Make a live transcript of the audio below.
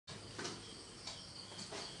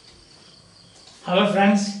Hello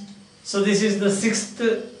friends, so this is the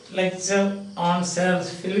 6th lecture on Sir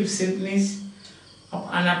Philip Sidney's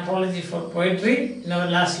An Apology for Poetry. In our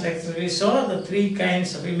last lecture we saw the three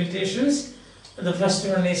kinds of imitations. The first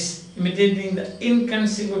one is imitating the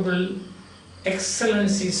inconceivable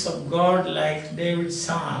excellencies of God like David's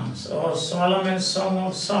Psalms or Solomon's Song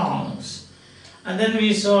of Songs. And then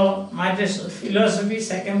we saw Mathew's philosophy,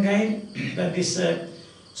 second kind, that is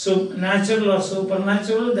natural or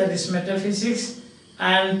supernatural, that is metaphysics.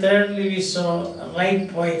 And thirdly we saw right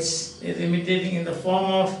poets, imitating in the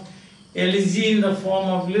form of elegy, in the form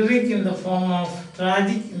of lyric, in the form of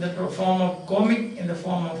tragic, in the form of comic, in the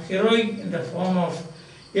form of heroic, in the form of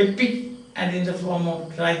epic, and in the form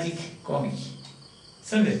of tragic comic.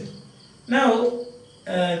 Isn't it? Now,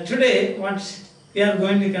 today what we are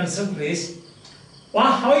going to consider is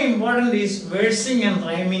how important is versing and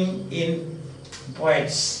rhyming in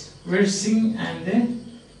poets. Versing and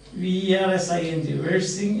V-E-R-S-I-N-G,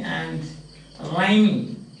 versing and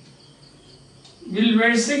rhyming. Will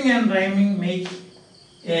versing and rhyming make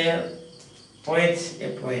a poet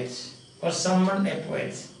or someone a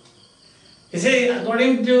poet? You see,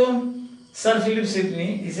 according to Sir Philip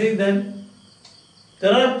Sidney, he says that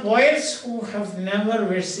there are poets who have never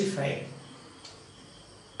versified,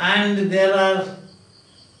 and there are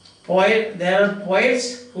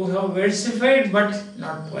poets who have versified but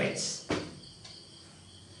not poets.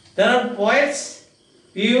 There are poets,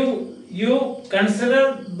 you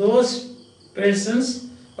consider those persons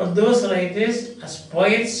or those writers as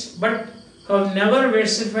poets but have never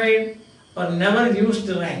versified or never used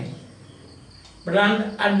rhyme. But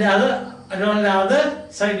on the other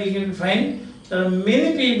side you can find there are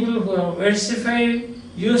many people who have versified,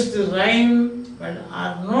 used rhyme, but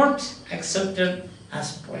are not accepted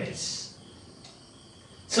as poets.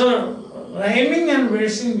 So, rhyming and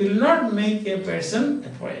versing will not make a person a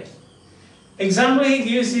poet. Example he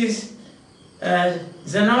gives is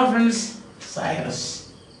Xenophon's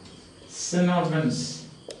Cyrus. Xenophon's.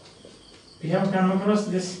 We have come across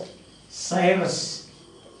this Cyrus.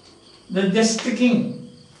 The just king.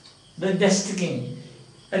 The just king.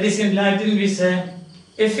 That is in Latin we say,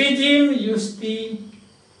 Effigium justi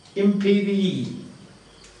imperii.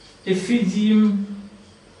 Effigium.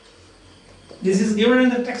 This is given in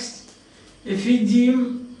the text.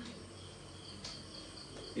 Effigium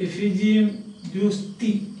justi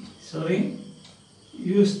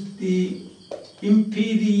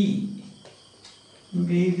imperii.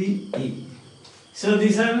 So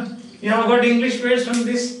these are, we have got English words from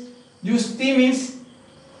this. Justi means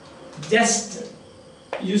just,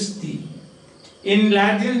 justi. In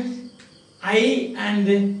Latin, I and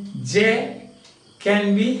J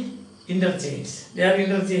can be interchanged. They are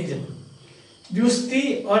interchangeable.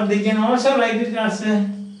 Justi, or they can also write it as a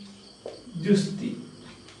justi.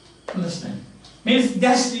 Understand? Means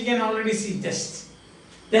just, you can already see just.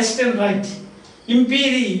 Just and right.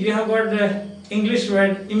 Imperii, you have got the English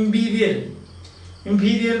word imperial.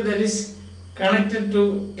 Imperial, that is connected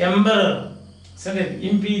to emperor. Isn't it?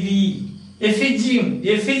 Imperii. Effigium,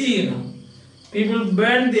 effigy, you know. People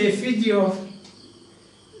burn the effigy of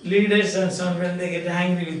leaders and so on when they get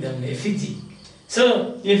angry with them. Effigy.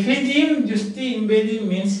 So, effigium justi imperii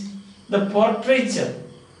means the portraiture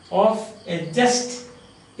of a just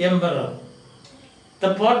emperor.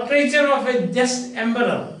 The portraiture of a just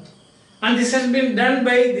emperor. And this has been done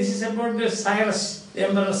by, this is about the Cyrus, the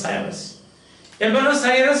Emperor Cyrus. Emperor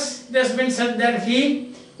Cyrus, it has been said that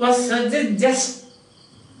he was such a just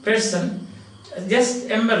person, a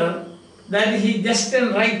just emperor, that he just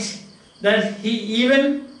and right, that he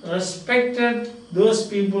even respected those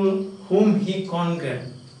people whom he conquered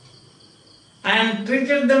and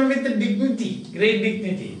treated them with dignity, great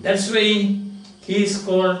dignity. That's why he is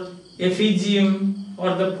called effigium,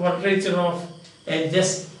 or the portraiture of a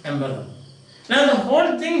just emperor. Now the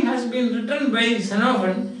whole thing has been written by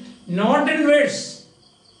Xenophon, not in verse.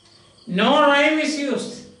 No rhyme is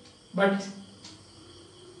used, but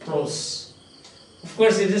prose. Of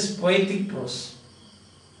course it is poetic prose.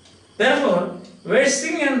 Therefore,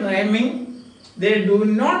 versing and rhyming, they do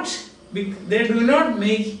not make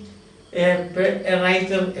a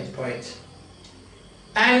writer a poet.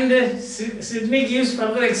 And Sidney gives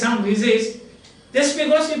further example. He says, just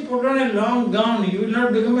because you put on a long gown, you will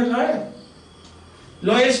not become a lawyer.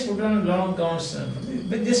 Lawyers put on long gowns,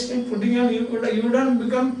 but just by putting on, you don't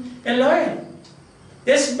become a lawyer.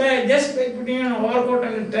 Just by putting on an overcoat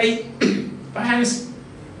and a tie, pants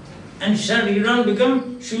and shirt, you don't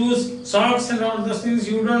become shoes, socks and all those things,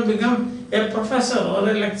 you don't become a professor or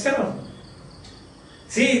a lecturer.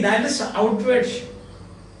 See, that is outward.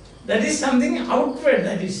 That is something outward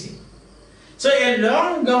that you see. So a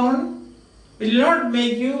long gown will not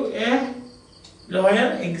make you a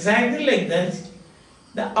lawyer exactly like that.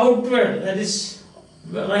 The outward, that is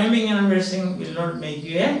rhyming and versing, will not make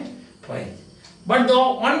you a poet. But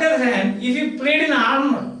on the other hand, if you played in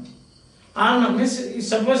armor means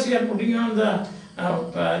suppose you are putting on the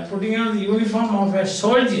uniform of a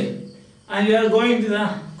soldier and you are going to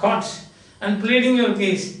the court and pleading your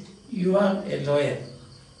case, you are a lawyer.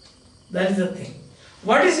 That is the thing.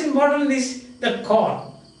 What is important is the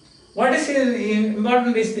core. What is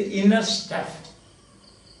important is the inner stuff.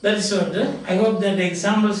 That is what I hope that the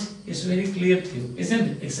examples is very clear to you, isn't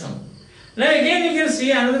it? Example. Now again you can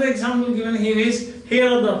see another example given here is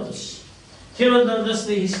Herodotus. Herodotus,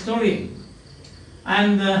 the historian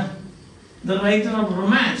and the writer of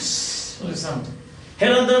romance, for example.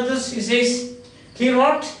 Herodotus, he says, he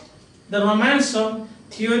wrote the romance of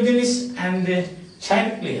Theogenes and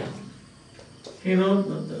Chariclea.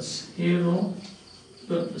 Herodotus,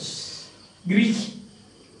 Greek.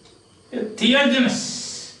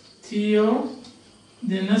 Theogenes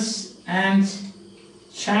and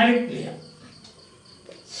Chariclea.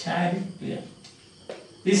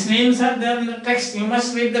 These names are there in the text. You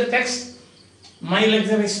must read the text. My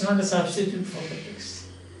lecture is not a substitute for the text.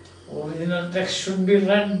 Original text should be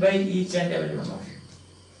read by each and every one of you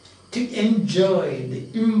to enjoy,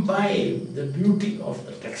 imbibe the beauty of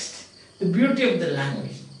the text, the beauty of the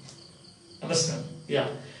language. Understand? Yeah.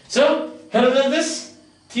 So, Herodotus,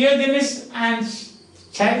 Theogenes and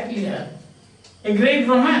Chariclea, a great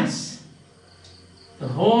romance. The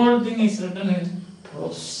whole thing is written in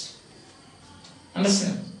prose.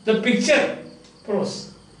 Understand? The picture, prose.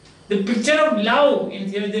 The picture of love in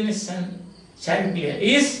Theogenes and Chariclea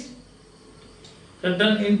is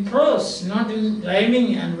written in prose, not in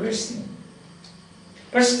rhyming and versing.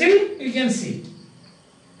 But still, you can see,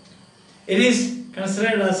 it is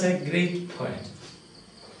considered as a great poem.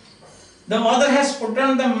 The author has put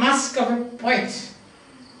on the mask of a poet.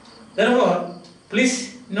 Therefore,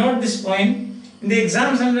 please note this point. In the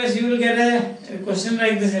exam sometimes you will get a question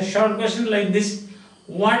like this, a short question like this.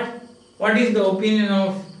 What is the opinion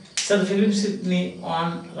of Sir Philip Sidney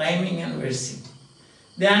on rhyming and versing?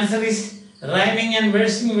 The answer is rhyming and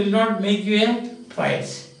versing will not make you a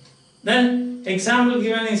poet. Then example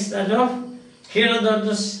given is that of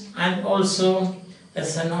Herodotus and also a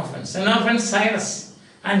Xenophon. Xenophon, Cyrus,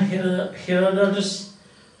 and Herodotus,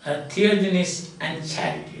 Theogenes and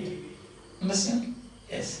Chariclea. Understand?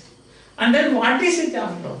 Yes. And then what is it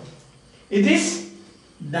after all? It is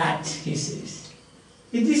that, he says.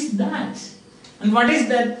 It is that. And what is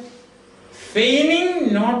that?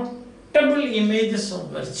 Feigning notable images of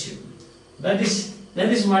virtue. That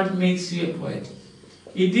is what makes you a poet.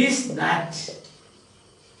 It is that.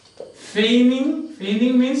 Feigning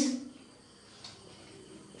means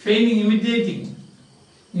imitating.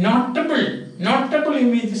 Notable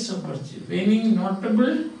images of virtue. Feigning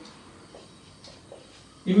notable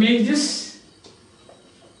images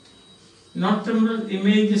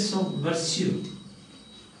of virtue.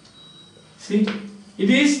 See, it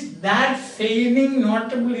is that feigning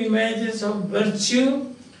notable images of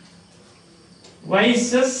virtue,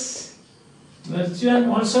 vices, virtue and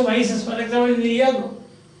also vices. For example, in the ego,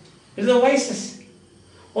 it is the vices.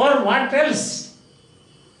 Or what else?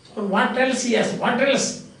 Or what else? Yes, what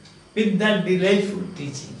else? With that delightful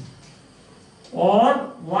teaching. Or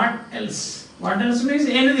what else? What else means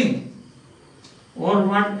anything. Or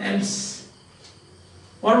what else?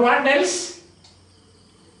 Or what else?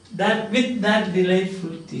 That with that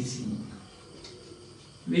delightful teaching.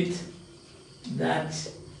 With that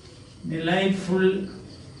delightful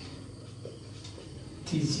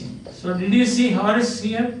teaching. So did you see Horace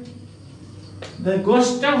here? The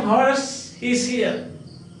ghost of Horace is here.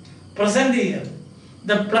 Present here.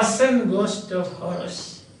 The pleasant ghost of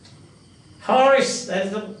Horace. Horace, that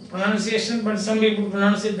is the pronunciation, but some people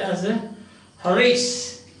pronounce it as a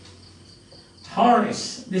Horace.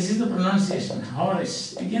 Horace, this is the pronunciation,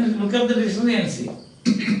 Horace. You can look up the dictionary and see.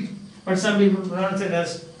 But some people pronounce it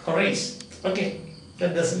as Horace. Okay,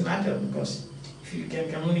 that doesn't matter because if you can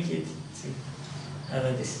communicate, see, that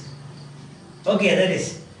is. Okay, that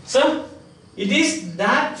is. So, it is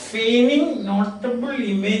that feigning notable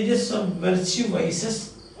images of virtue,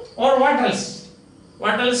 vices, or what else?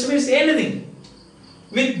 What else means anything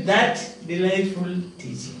with that delightful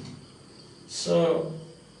teaching. So,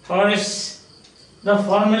 Horace, the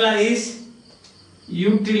formula is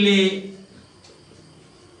utile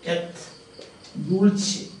et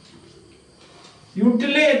dulce.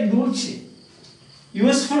 Utile et dulce.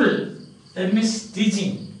 Useful, that means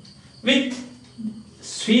teaching. With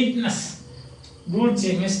sweetness.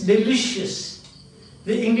 Dulce means delicious.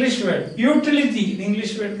 The English word. Utility, the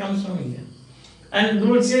English word comes from here. And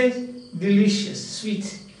dulce, delicious,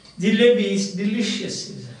 sweet. Jalebi is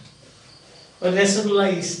delicious. Or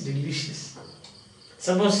rasgulla is delicious.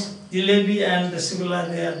 Suppose jalebi and rasgulla,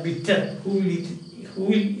 they are bitter. Who will eat it? Who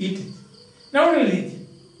will eat it? Nobody will eat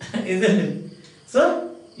it. Isn't it?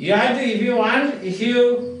 So, you have to, if you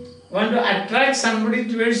want to attract somebody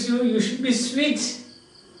towards you, you should be sweet.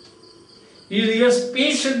 Your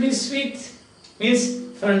speech should be sweet,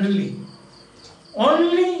 means friendly.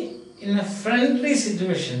 Only in a friendly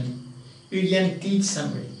situation, you can teach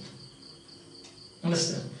somebody.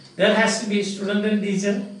 Understand? There has to be student and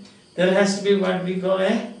teacher. There has to be what we call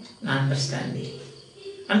an understanding.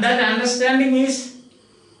 And that understanding is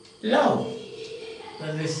love.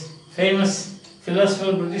 That is famous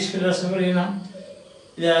philosopher, British philosopher,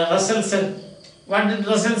 Russell said. What did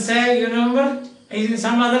Russell say, you remember? In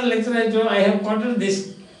some other lecture I have quoted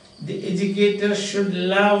this. The educator should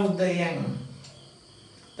love the young.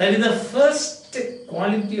 That is the first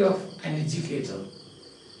quality of an educator.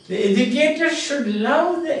 The educator should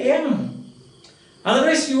love the young.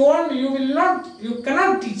 Otherwise you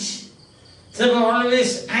cannot teach. So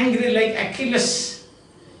always angry like Achilles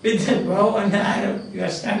with the bow and the arrow. You are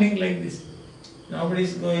standing like this. Nobody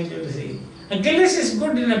is going to see. Achilles is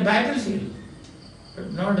good in a battlefield,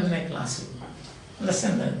 but not in a classroom.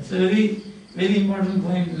 Understand that? It's a very, very important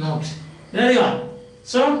point to note. There you are.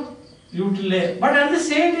 So, but at the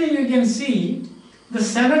same time you can see the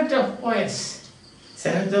Senate of Poets.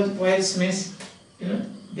 Senate of Poets means,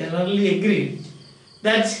 generally agreed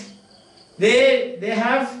that they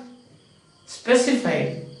have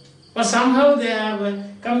specified, or somehow they have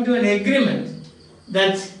come to an agreement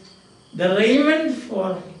that the raiment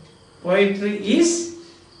for poetry is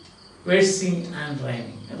versing and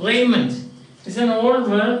rhyming. Raiment is an old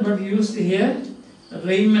word but used here.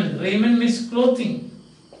 Raiment. Raiment means clothing.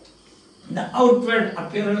 The outward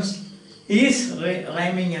appearance is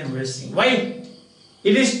rhyming and versing. Why?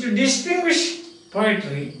 It is to distinguish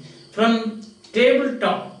poetry from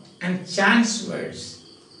tabletop and chance words.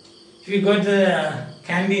 If you go to the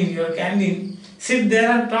canteen, your canteen, sit there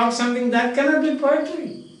and talk something, that cannot be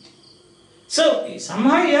poetry. So,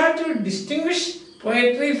 somehow you have to distinguish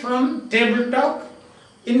poetry from table talk,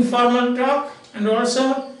 informal talk, and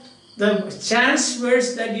also the chance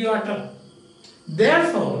words that you utter.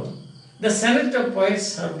 Therefore, the Senate of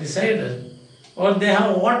Poets have decided, or they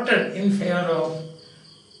have voted in favor of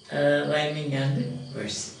rhyming and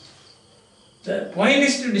versing. The point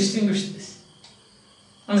is to distinguish this.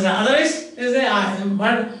 Otherwise, they say,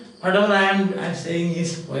 whatever I am saying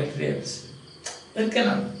is poetry. That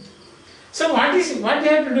cannot. So what you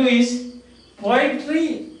have to do is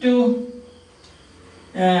poetry to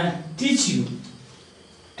teach you,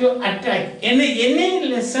 to attract. Any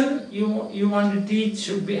lesson you want to teach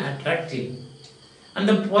should be attractive. And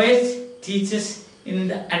the poet teaches in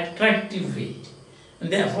the attractive way.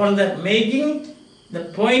 And therefore the making the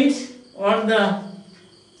point or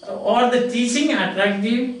the teaching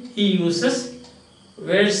attractive, he uses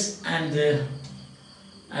verse and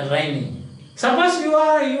rhyming. Suppose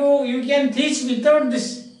you can teach without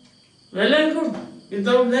this, well and good.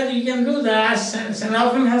 Without that you can do that as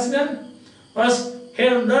Xenophon has done, as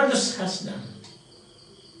Herodotus has done.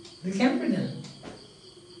 They can be done.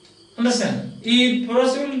 Understand? It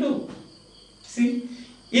prose will do. See,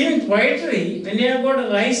 in poetry, when you have got a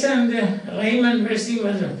rhyme and versing,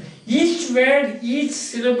 each word, each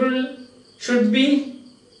syllable should be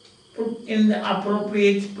put in the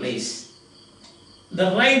appropriate place.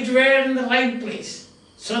 The right word in the right place.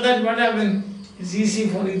 So that what happens, it's easy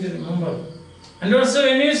for you to remember. And also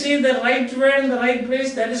when you see the right word in the right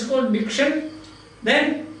place, that is called diction,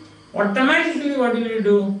 then automatically what you will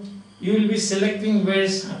do? You will be selecting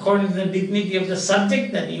words according to the dignity of the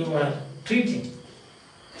subject that you are treating.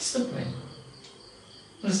 That's the point.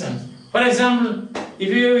 Understand? For example, if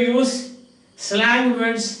you use slang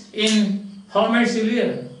words in Homer's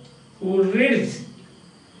Iliad, who will read it?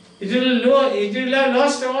 It will have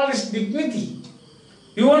lost all its dignity.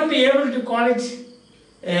 You won't be able to call it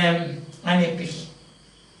an epic.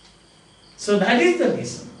 So that is the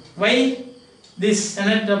reason why this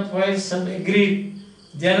Senate of Poets have agreed,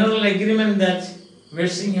 general agreement that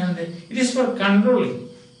versing and it is for controlling,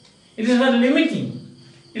 it is for limiting,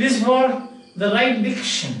 it is for the right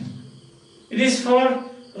diction, it is for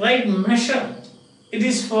right measure, it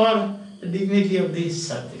is for the dignity of these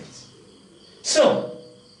subjects. So,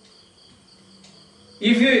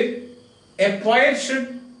 if a poet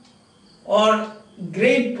should, or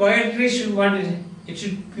great poetry should, what is it? It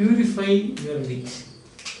should purify your wit.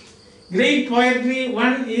 Great poetry,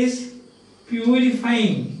 one is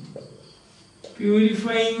purifying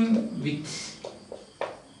wit.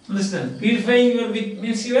 Understand? Purifying your wit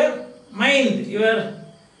means your mind, your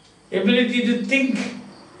ability to think,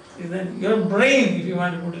 your brain, if you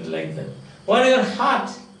want to put it like that, or your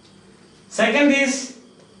heart. Second is,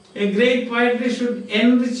 a great poetry should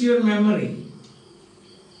enrich your memory.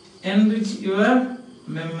 Enrich your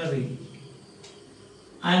memory.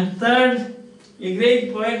 And third, a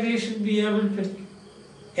great poetry should be able to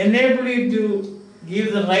enable you to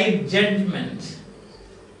give the right judgment.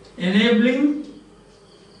 Enabling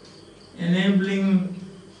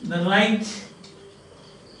the right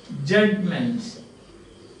judgment.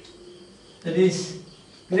 That is,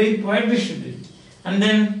 great poetry should be. And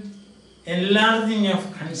then enlarging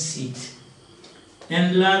of conceit.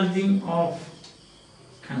 Enlarging of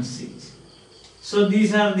conceit. So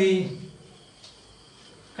these are the,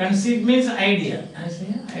 conceit means idea. I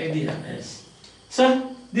say idea, yes.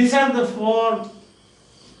 So these are the four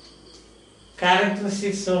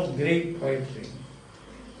characteristics of great poetry.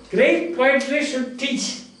 Great poetry should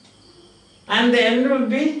teach, and the end will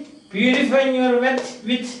be purifying your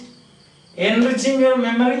wit, enriching your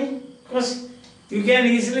memory, because you can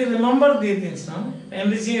easily remember these things, no?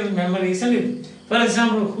 Enriching your memory, isn't it? For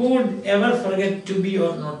example, who would ever forget to be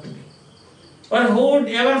or not to be? Or who would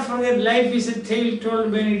ever forget life is a tale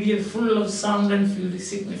told by an idiot, full of sound and fury,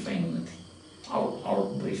 signifying nothing?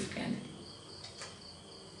 How brief can it be?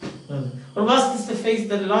 Or was this the face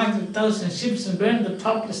that launched 1,000 ships and burned the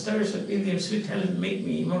topless stars of Ilium, sweet Helen, make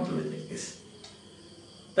me immortal with a kiss?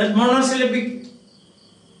 That monosyllabic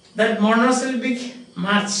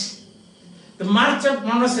march, the march of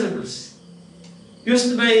monosyllables,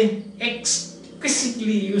 used by,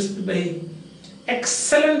 exquisitely used by,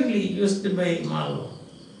 excellently used by Marlowe.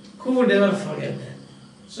 Who would ever forget that?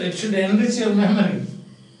 So it should enrich your memory.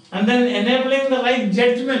 And then enabling the right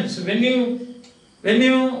judgment. So when you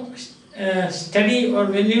study or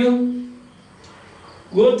when you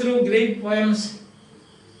go through great poems,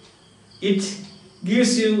 it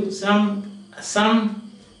gives you some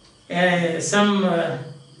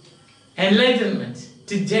enlightenment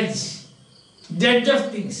to judge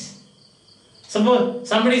of things. Suppose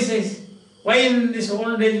somebody says, why in this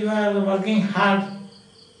old age you are working hard?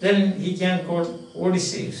 Then he can quote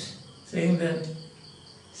Odysseus, saying that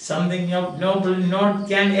something of noble note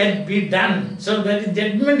can yet be done. So that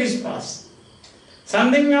judgment is passed.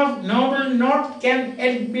 Something of noble note can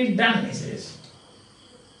yet be done, he says.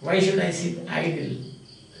 Why should I sit idle?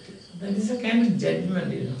 That is a kind of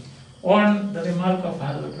judgment, on the remark of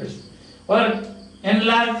another person. Or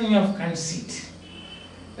enlarging of conceit.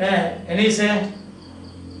 And he said,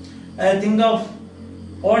 think of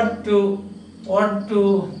ought to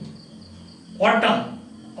autumn,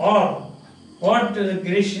 or what to the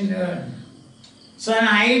Grecian. So an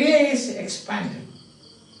idea is expanded.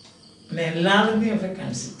 The enlarging of a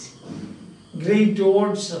conceit. Great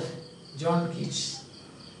words of John Keats,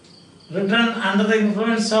 written under the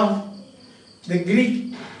influence of the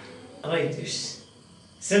Greek writers.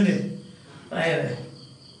 Isn't it?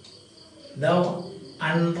 Thou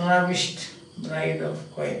unravished bride of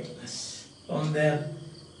quietness. From there,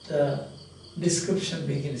 the description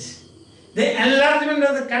begins. The enlargement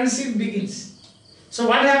of the conceit begins. So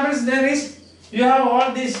what happens there is, you have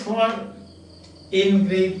all these four in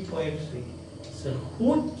great poetry. So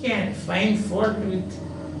who can find fault with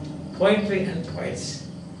poetry and poets?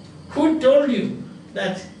 Who told you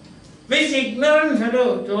that, which ignorant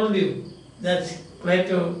fellow told you that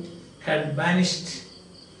Plato had banished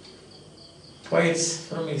poets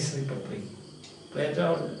from his republic?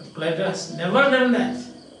 Plato has never done that.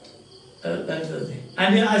 That's the thing.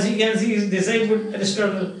 And as you can see, his disciple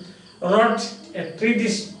Aristotle wrote a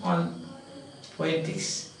treatise on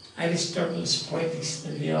poetics, Aristotle's poetics,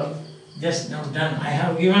 that we have just now done. I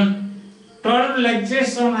have given 12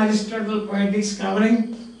 lectures on Aristotle poetics,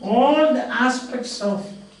 covering all the aspects of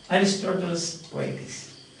Aristotle's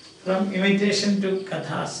poetics, from imitation to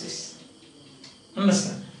catharsis.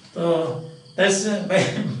 Understand? So that's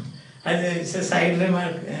it's a side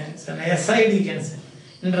remark, it's an aside, you can say.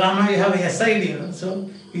 In drama you have a aside, so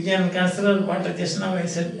you can consider what just now I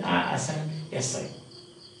said as an aside.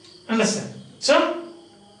 Understand? So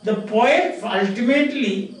the poet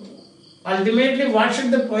ultimately what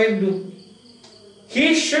should the poet do?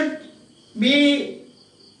 He should be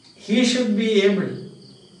able,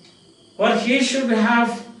 or he should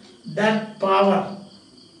have that power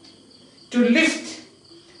to lift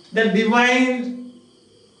the divine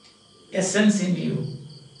essence in you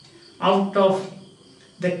out of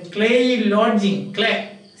the clay lodging,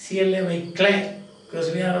 clay, C-L-A-Y, clay,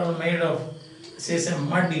 because we are all made of, say, some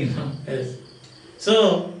mud, Yes.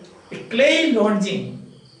 So, a clay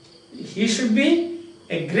lodging, he should be,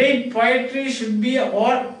 a great poetry should be,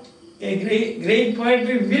 or a great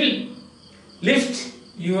poetry will lift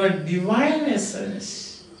your divine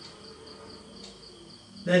essence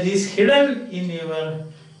that is hidden in your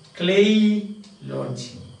clay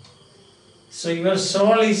lodging. So your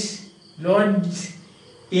soul is lodged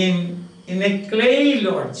in a clay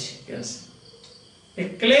lodge, yes. A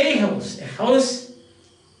clay house, a house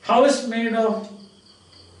made of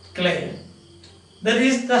clay. That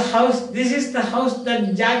is the house, this is the house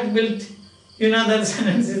that Jack built. You know that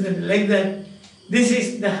sentence is like that. This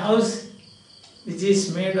is the house which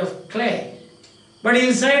is made of clay. But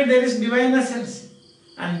inside there is divine essence.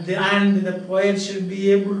 And the poet should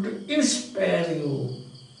be able to inspire you.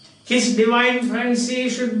 His divine frenzy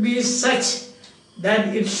should be such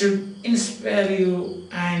that it should inspire you,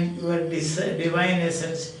 and your divine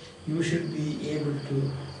essence you should be able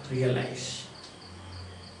to realize.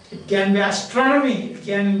 It can be astronomy, it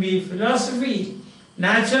can be philosophy,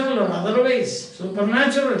 natural or otherwise,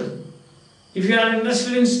 supernatural. If you are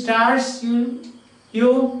interested in stars, you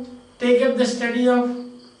take up the study of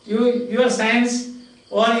your science,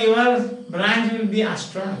 or your branch will be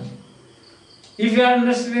astronomy. If you are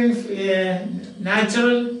interested in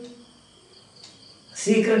natural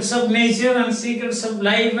secrets of nature and secrets of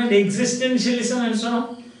life and existentialism and so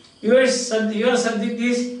on, your subject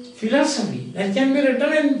is philosophy. That can be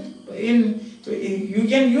written in you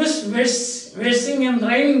can use versing and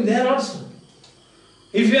rhyming there also.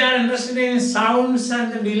 If you are interested in sounds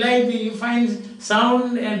and the delight, you find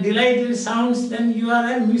sound and delight in sounds, then you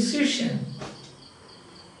are a musician.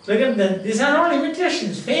 Look at that. These are all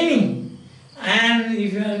imitations, feigning. And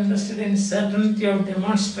if you are interested in certainty of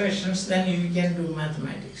demonstrations, then you can do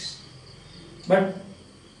mathematics. But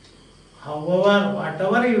however,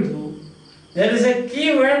 whatever you do, there is a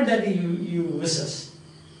key word that you uses.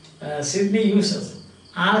 Sidney uses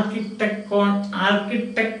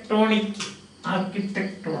architectonic.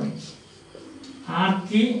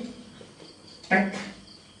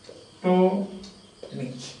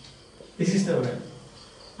 This is the word.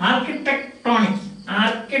 Architectonic.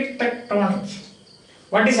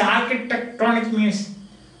 What is architectonic means?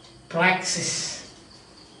 Praxis.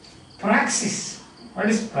 What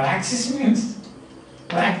is praxis means?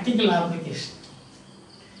 Practical application.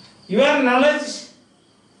 Your knowledge,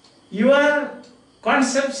 your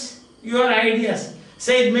concepts, your ideas.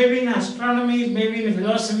 Say it may be in astronomy, it may be in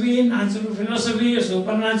philosophy, natural philosophy, or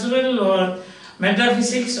supernatural, or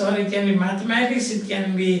metaphysics, or it can be mathematics, it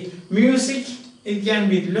can be music, it can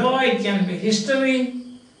be law, it can be history.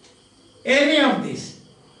 Any of this.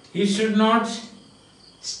 You should not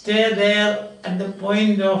stay there at the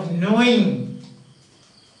point of knowing.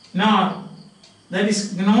 No, that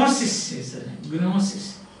is gnosis.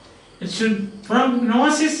 Gnosis. From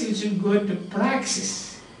gnosis it should go to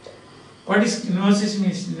praxis. What is gnosis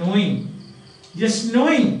means? Knowing. Just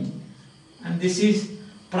knowing. And this is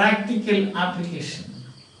practical application.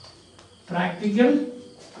 Practical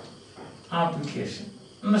application.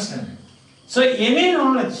 Understand? So any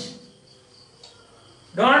knowledge,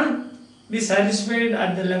 don't be satisfied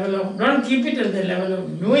at the level of, don't keep it at the level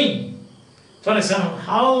of knowing. For example,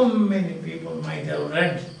 how many people might have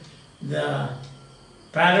read the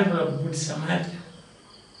parable of Good Samaritan?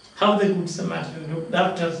 How the Good Samaritan looked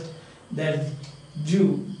after that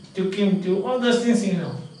Jew, took him to all those things, you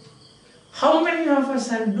know. How many of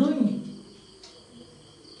us are doing it?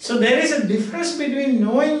 So there is a difference between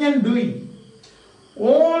knowing and doing.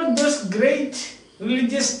 All those great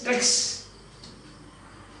religious texts,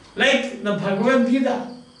 like the Bhagavad Gita,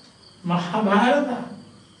 Mahabharata,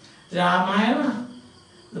 Ramayana,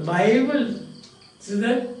 the Bible, see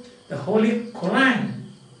that? The Holy Quran.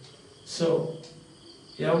 So,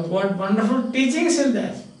 you have got wonderful teachings in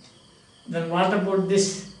that. Then what about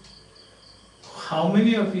this? How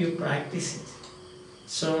many of you practice it?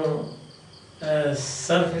 So,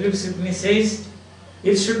 Sir Philip Sidney says,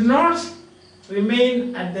 it should not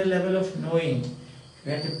remain at the level of knowing.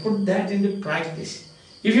 You have to put that into practice.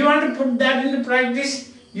 If you want to put that into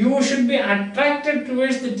practice, you should be attracted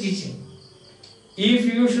towards the teaching. If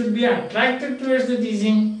you should be attracted towards the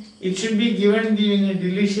teaching, it should be given to you in a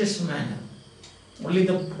delicious manner. Only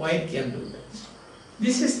the poet can do that.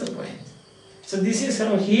 This is the point. So this is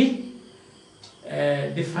how he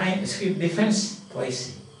defends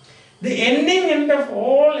poesy. The end of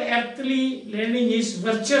all earthly learning is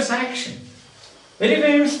virtuous action. Very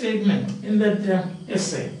famous statement in that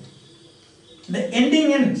essay. The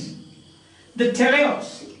ending end, the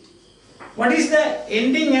teleos. What is the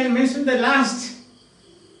ending end? Means the last.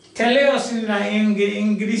 Teleos in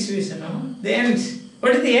Greece, you know, the end.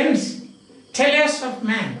 What is the end? Teleos of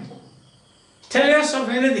man. Teleos of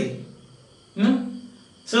anything. No?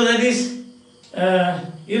 So that is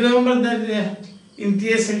You remember that in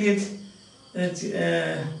T.S. Eliot, that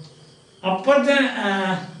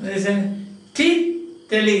there is a teeth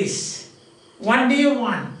telis. What do you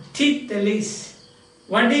want? Teeth telis.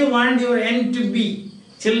 What do you want your end to be?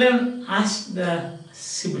 Children asked the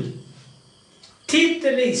Sibyl. Teeth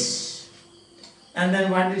telis. And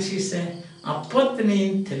then what did she say?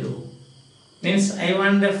 Apothanein telu. Means I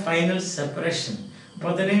want the final separation.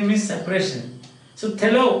 Apothanein means separation. So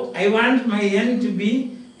telo, I want my end to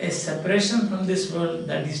be a separation from this world,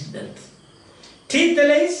 that is death. Teeth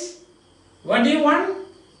telis. What do you want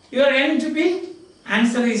your end to be?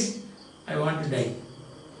 Answer is, I want to die.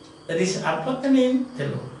 That is apothanein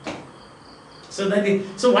telo. So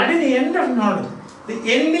what is the end of knowledge? The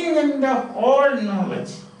ending end of all knowledge.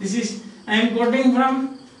 This is, I am quoting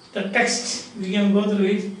from the text. We can go through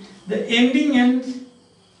it. The ending end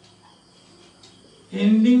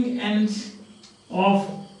of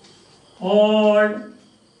all,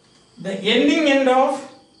 the ending end of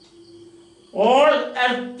all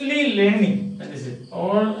earthly learning. That is it.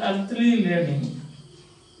 All earthly learning.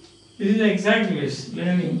 This is the exact verse.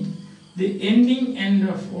 Learning. The ending end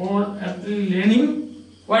of all earthly learning.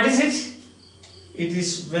 What is it? It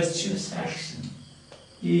is virtuous action.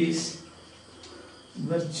 Is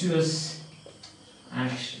virtuous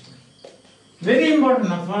action. Very important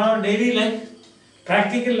for our daily life,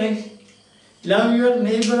 practical life. Love your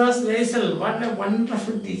neighbor as thyself. What a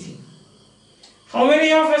wonderful teaching. How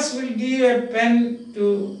many of us will give a pen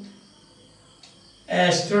to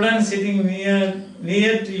a student sitting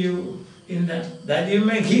near to you in that you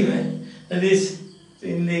may give? That is,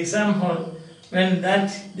 in the exam hall, when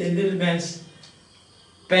that the little man's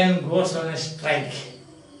pen goes on a strike.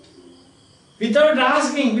 Without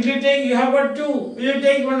asking, will you take, you have got two, will you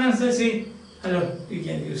take one and say, hello, you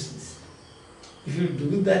can use this. If you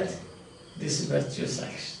do that, this is virtuous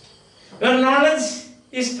action. Your knowledge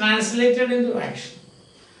is translated into action.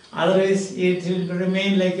 Otherwise, it will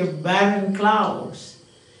remain like a barren clouds.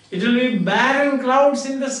 It will be barren clouds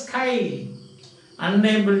in the sky,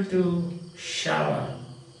 unable to shower.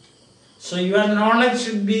 So your knowledge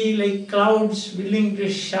should be like clouds willing to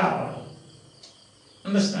shower.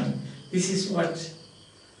 Understand? This is what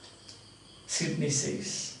Sidney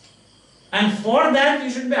says. And for that, you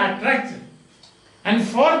should be attracted. And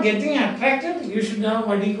for getting attracted, you should have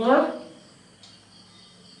what you call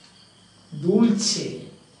dulce.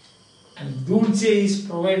 And dulce is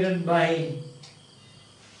provided by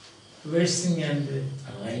versing and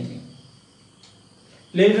rhyming.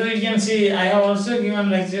 Later you can see, I have also given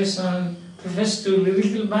lectures on Prof. to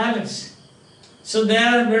lyrical ballads. So there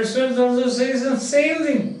are Wordsworth also says the same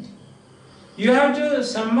thing. You have to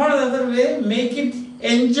somehow or other way make it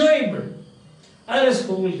enjoyable. Otherwise,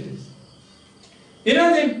 who will do it? You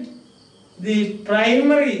know, the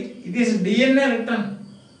primary, it is DNA written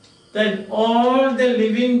that all the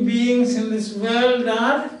living beings in this world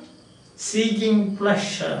are seeking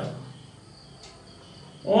pleasure.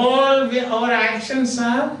 All our actions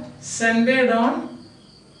are centered on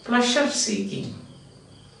pleasure seeking.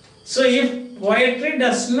 So if poetry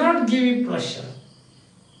does not give you pleasure,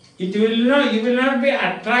 you will not be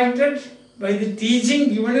attracted by the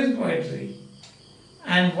teaching given in poetry.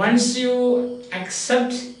 And once you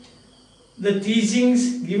accept the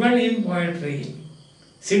teachings given in poetry,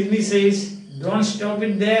 Sidney says, don't stop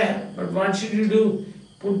it there, but what should you do?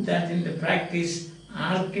 Put that into practice.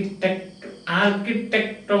 Architectonic.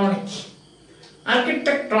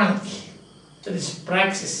 That is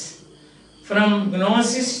praxis. From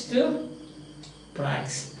gnosis to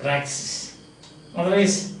praxis.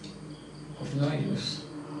 Otherwise, of no use.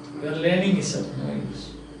 Your learning is of no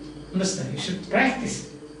use. Understand? You should practice.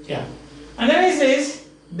 Yeah. And then he says,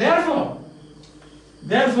 therefore,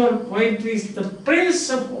 poetry is the prince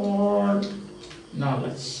of all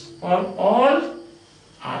knowledge, or all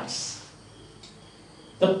arts.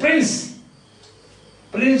 The prince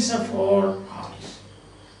of all arts.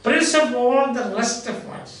 Prince of all the rest of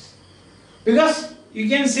arts. Because you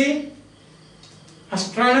can see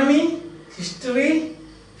astronomy, history,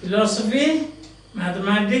 philosophy,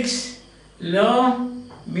 mathematics, law,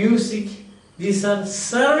 music, these are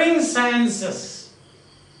serving sciences.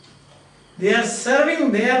 They are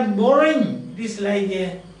serving, they are borrowing. It is like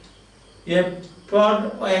a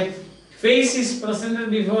face is presented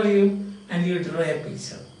before you and you draw a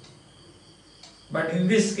picture. But in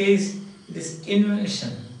this case, it is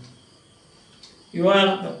invention.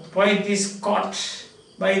 The poet is caught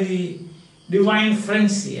by the divine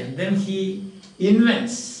frenzy and then he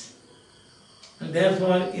invents. And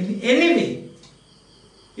therefore, in any way,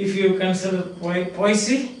 if you consider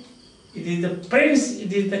poesy, it is the prince,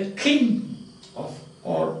 it is the king of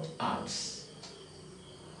all arts.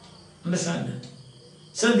 Understand that?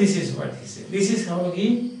 So this is what he said. This is how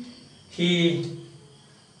he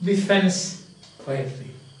defends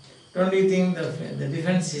poetry. Don't you think the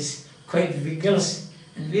defense is quite vigorous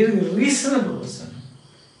and very reasonable also?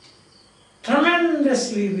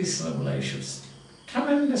 Tremendously reasonable, I should say.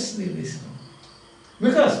 Tremendously reasonable.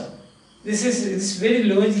 Because this is very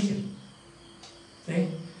logical. See?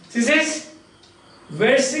 He says,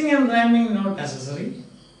 versing and rhyming not necessary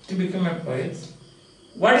to become a poet.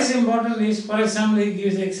 What is important is, for example, he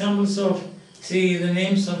gives examples of, see, the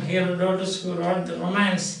names of Herodotus who wrote the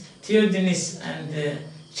romance, Theognis and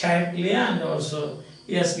Chariclia, and also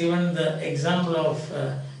he has given the example of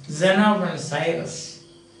Zenob and Cyrus.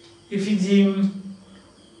 Iphigem,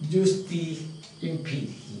 Justi,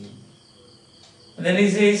 Impedii. Then he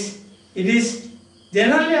says, it is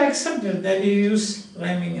generally accepted that you use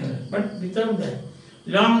rhyming, but without that,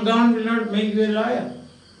 long gown will not make you a lawyer.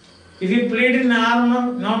 If you plead in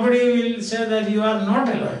armor, nobody will say that you are not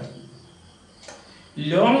a lawyer.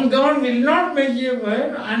 Long gown will not make you a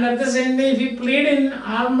lawyer, and at the same time, if you plead in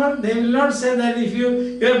armor, they will not say that if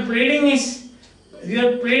your pleading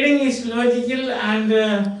is logical and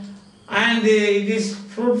it is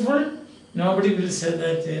fruitful, nobody will say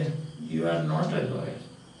that you are not a lawyer.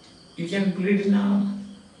 You can plead in armor.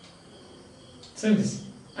 So this,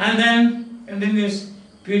 and then continues,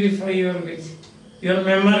 purify your wit. Your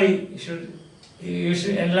memory, you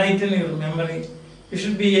should enlighten your memory. You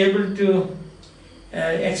should be able to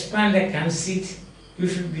expand a conceit. You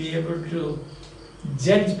should be able to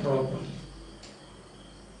judge properly.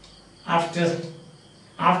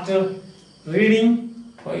 After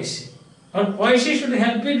reading poesy. Or poesy should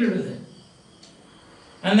help you to do that.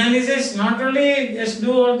 And then he says, not only just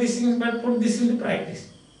do all these things, but put this into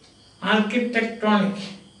practice. Architectonic.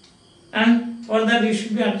 And for that you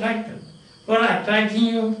should be attracted. For attracting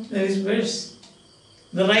you, there is verse.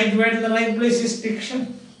 The right word in the right place is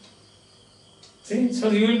diction. See, so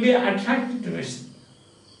you will be attracted to it.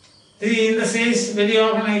 See, in the says, very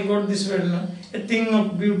often I quote this word, no? A thing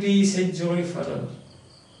of beauty is a joy forever.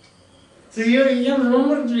 So you can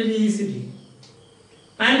remember it very easily.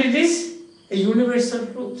 And it is a universal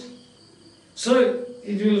truth. So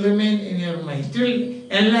it will remain in your mind. It will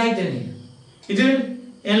enlighten you. It will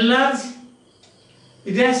enlarge.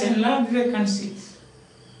 It has enlarged the conceit.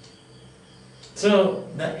 So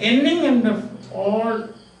the ending of all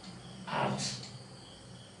arts,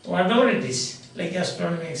 whatever it is, like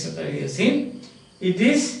astronomy, etc., we have seen, it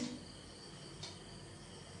is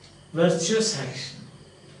virtuous action.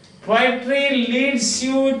 Poetry leads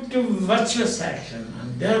you to virtuous action,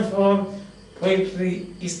 and therefore poetry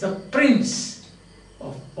is the prince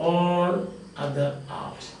of all other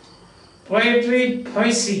art. Poesy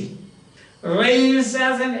reigns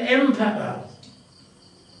as an emperor.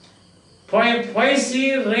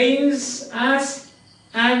 Poesy reigns as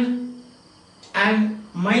a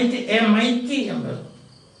mighty emperor.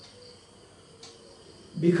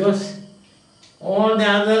 Because all the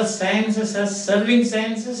other sciences are serving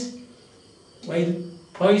sciences, while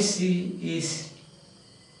poesy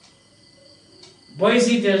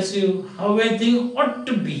tells you how a thing ought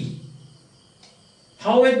to be,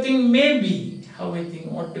 how a thing may be, how a thing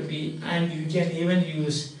ought to be, and you can even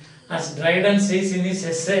use, as Dryden says in his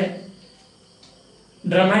essay,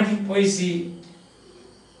 dramatic poesy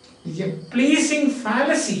is a pleasing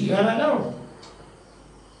fallacy, you are allowed.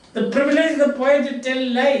 The privilege of the poet to tell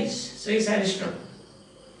lies, says Aristotle.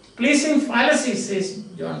 Pleasing fallacy, says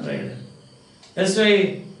John Dryden. That's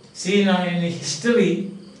why, see now in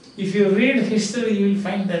history, if you read history, you will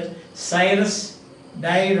find that Cyrus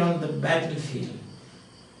died on the battlefield.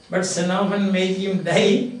 But Xenophon made him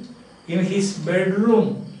die in his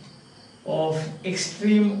bedroom of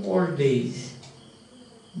extreme old days.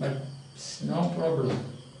 But it's no problem,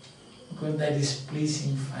 because that is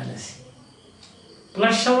pleasing fallacy.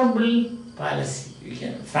 Pleasurable fallacy, you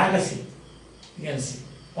can see.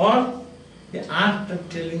 Or the art of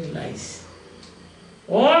telling lies.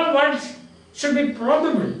 All what should be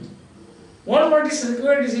probable. All what is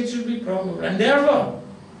required is it should be probable. And therefore,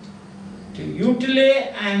 to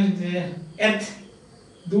utile and et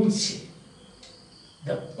dulce,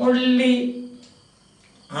 the only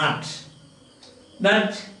art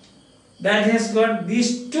that has got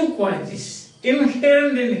these two qualities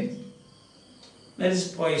inherent in it, that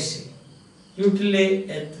is poesy. Utile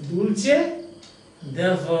et dulce,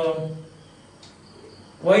 therefore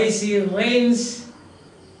poesy reigns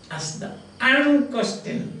as the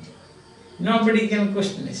unquestioned. Nobody can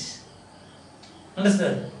question this.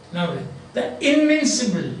 Understand? Nobody. The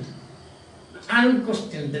invincible,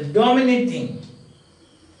 unquestioned, the dominating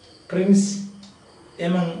prince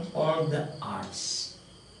among all the arts.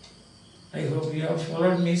 I hope you have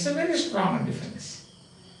followed me. It's a very strong defense.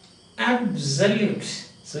 Absolute.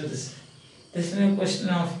 So there's no question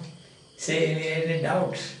of any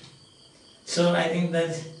doubt. So I think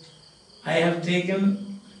that I have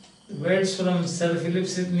taken words from Sir Philip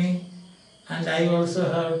Sidney, and I also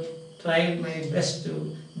have tried my best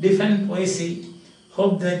to defend poesy.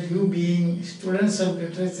 Hope that you, being students of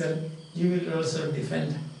literature, you will also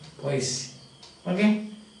defend poesy. Okay?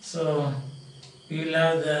 So we will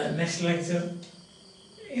have the next lecture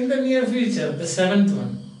in the near future, the 7th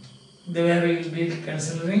one, where we will be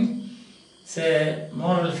considering, say,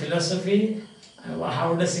 moral philosophy,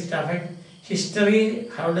 how does it affect history,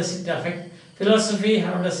 how does it affect philosophy,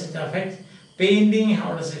 how does it affect painting,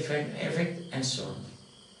 how does it affect, and so on.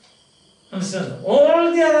 Understand?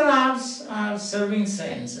 All the other arts are serving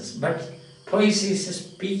sciences, but poesy is a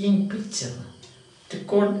speaking picture. To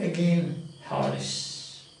quote again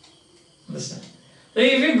Horace. Understand? So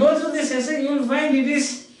if you go through this essay, you will find you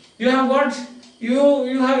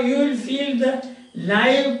will feel the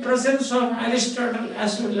live presence of Aristotle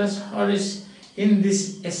as well as Horace in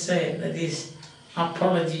this essay, that is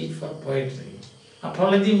Apology for Poetry.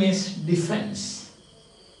 Apology means defense.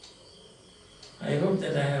 I hope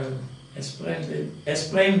that I have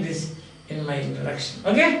explained this in my introduction.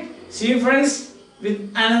 Okay? See you friends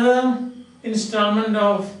with another installment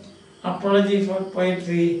of Apology for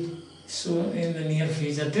Poetry soon in the near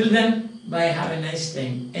future. Till then, bye, have a nice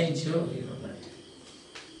time. Enjoy.